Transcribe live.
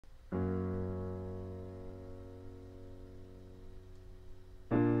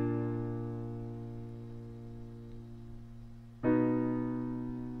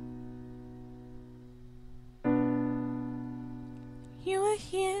you were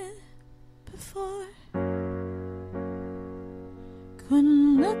here before.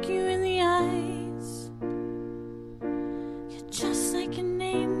 Couldn't look you in the eyes. You're just like an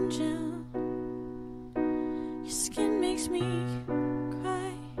angel. Your skin makes me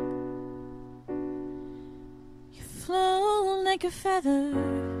cry. You flow like a feather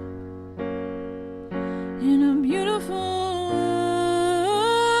in a beautiful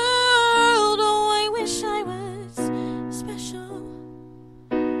world. Oh, I wish I was special.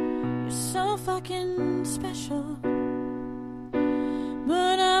 You're so fucking special.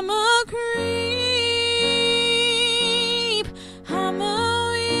 But I'm a creep. I'm a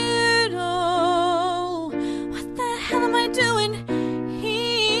weirdo. What the hell am I doing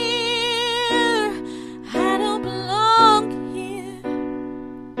here? I don't belong here.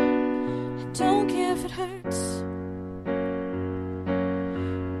 I don't care if it hurts.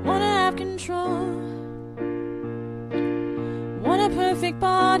 Wanna have control. Want a perfect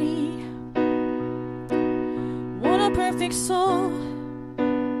body. Want a perfect soul.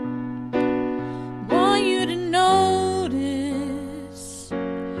 Want you to notice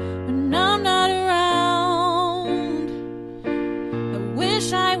when I'm not around. I wish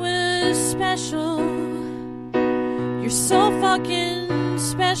I was special. You're so fucking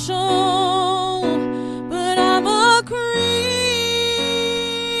special. But I'm a creep.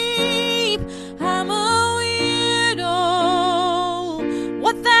 I'm a weirdo.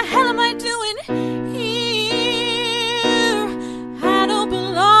 What the hell am I doing here? I don't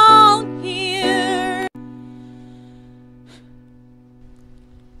belong here.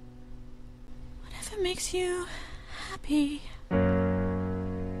 Whatever makes you happy.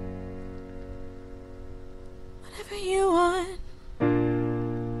 Whatever you want.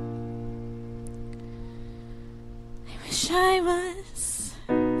 I wish I was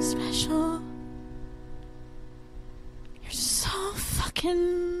special. You're so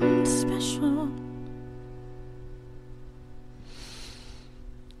fucking special.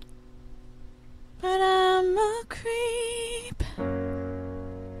 But I'm a creep.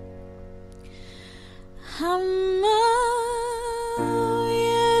 I'm a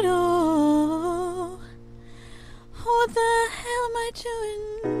weirdo. What the hell am I doing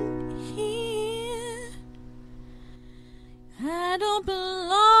here? I don't belong.